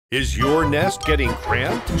Is your nest getting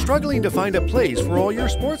cramped? Struggling to find a place for all your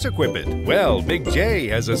sports equipment? Well, Big J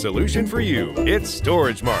has a solution for you. It's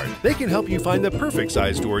StorageMart. They can help you find the perfect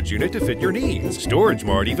size storage unit to fit your needs.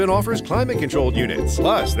 StorageMart even offers climate-controlled units.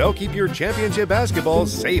 Plus, they'll keep your championship basketballs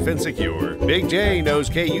safe and secure. Big J knows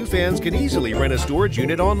KU fans can easily rent a storage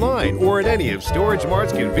unit online or at any of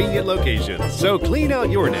StorageMart's convenient locations. So clean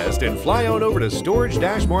out your nest and fly on over to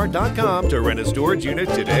storage-mart.com to rent a storage unit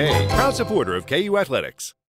today. Proud supporter of KU Athletics.